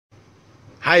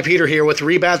Hi, Peter here with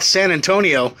Rebath San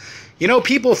Antonio. You know,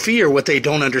 people fear what they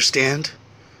don't understand.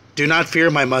 Do not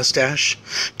fear my mustache.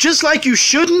 Just like you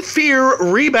shouldn't fear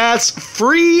Rebath's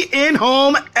free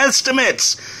in-home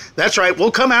estimates. That's right, we'll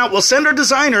come out, we'll send our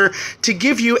designer to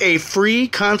give you a free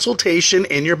consultation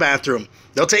in your bathroom.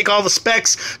 They'll take all the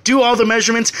specs, do all the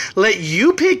measurements, let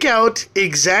you pick out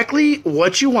exactly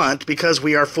what you want because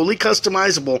we are fully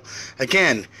customizable.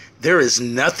 Again, there is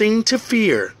nothing to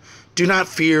fear. Do not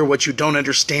fear what you don't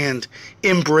understand.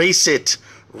 Embrace it.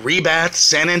 Rebath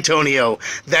San Antonio.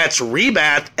 That's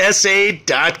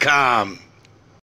RebathSA.com.